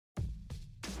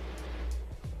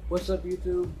What's up,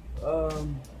 YouTube?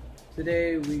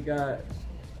 Today we got,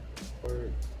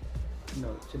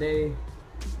 today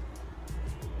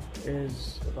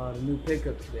is about a new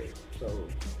pickup today.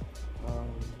 Um,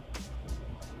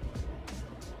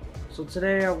 so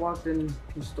today I walked in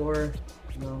the store,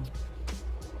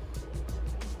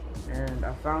 and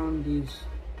I found these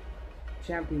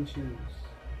champion shoes.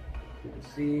 You can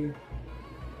see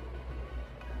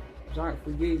these aren't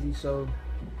for Yeezy, so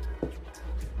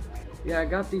yeah, I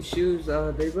got these shoes.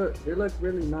 They look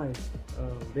really nice.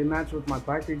 They match with my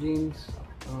biker jeans.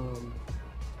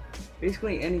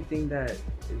 Basically anything that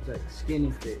is like skinny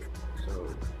fit. So,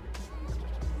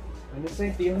 and this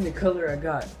ain't the only color I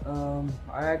got.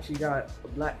 I actually got a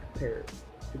black pair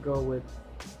to go with.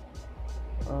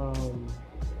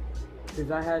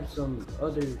 Because I had some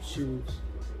other shoes.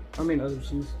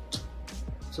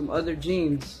 Some other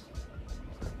jeans.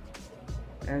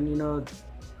 And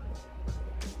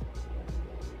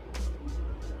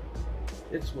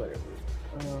it's whatever.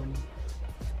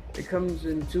 It comes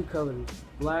in two colors,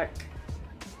 black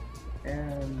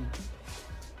and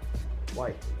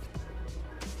white.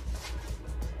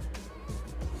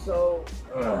 So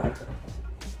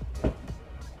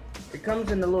it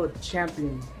comes in a little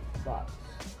champion box.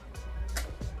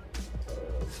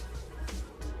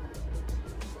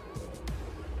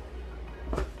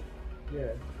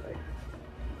 Yeah, like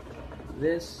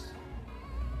this.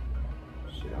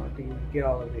 Shit, I don't think you can get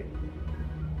all of it.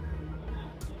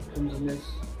 Comes in this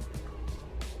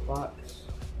box.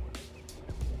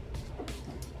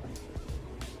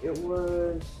 It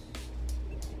was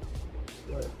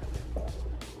what?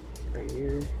 Right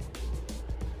here.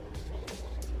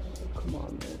 Come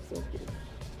on, man, focus.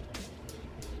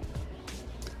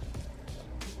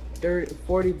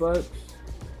 40 bucks.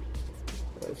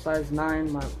 Size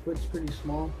 9. My foot's pretty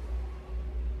small.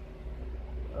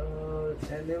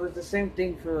 And it was the same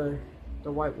thing for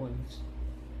the white ones.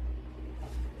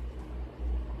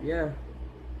 Yeah,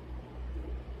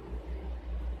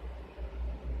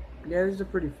 these are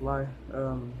pretty fly.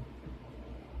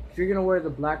 If you're gonna wear the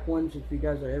black ones, if you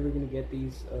guys are ever gonna get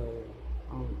these,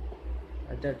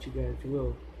 I doubt you guys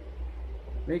will.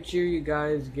 Make sure you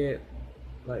guys get,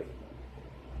 like,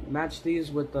 match these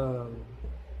with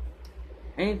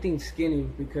anything skinny,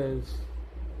 because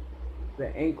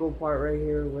the ankle part right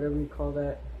here, whatever you call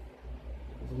that,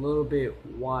 is a little bit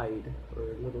wide, or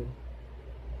a little.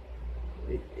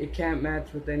 It can't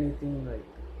match with anything like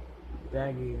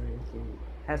baggy or anything.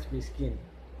 It has to be skinny,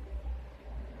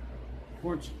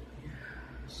 fortunately.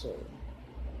 So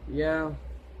yeah,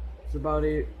 that's about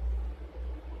it.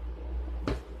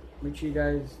 Make sure you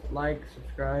guys like,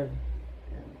 subscribe,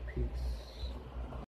 and peace.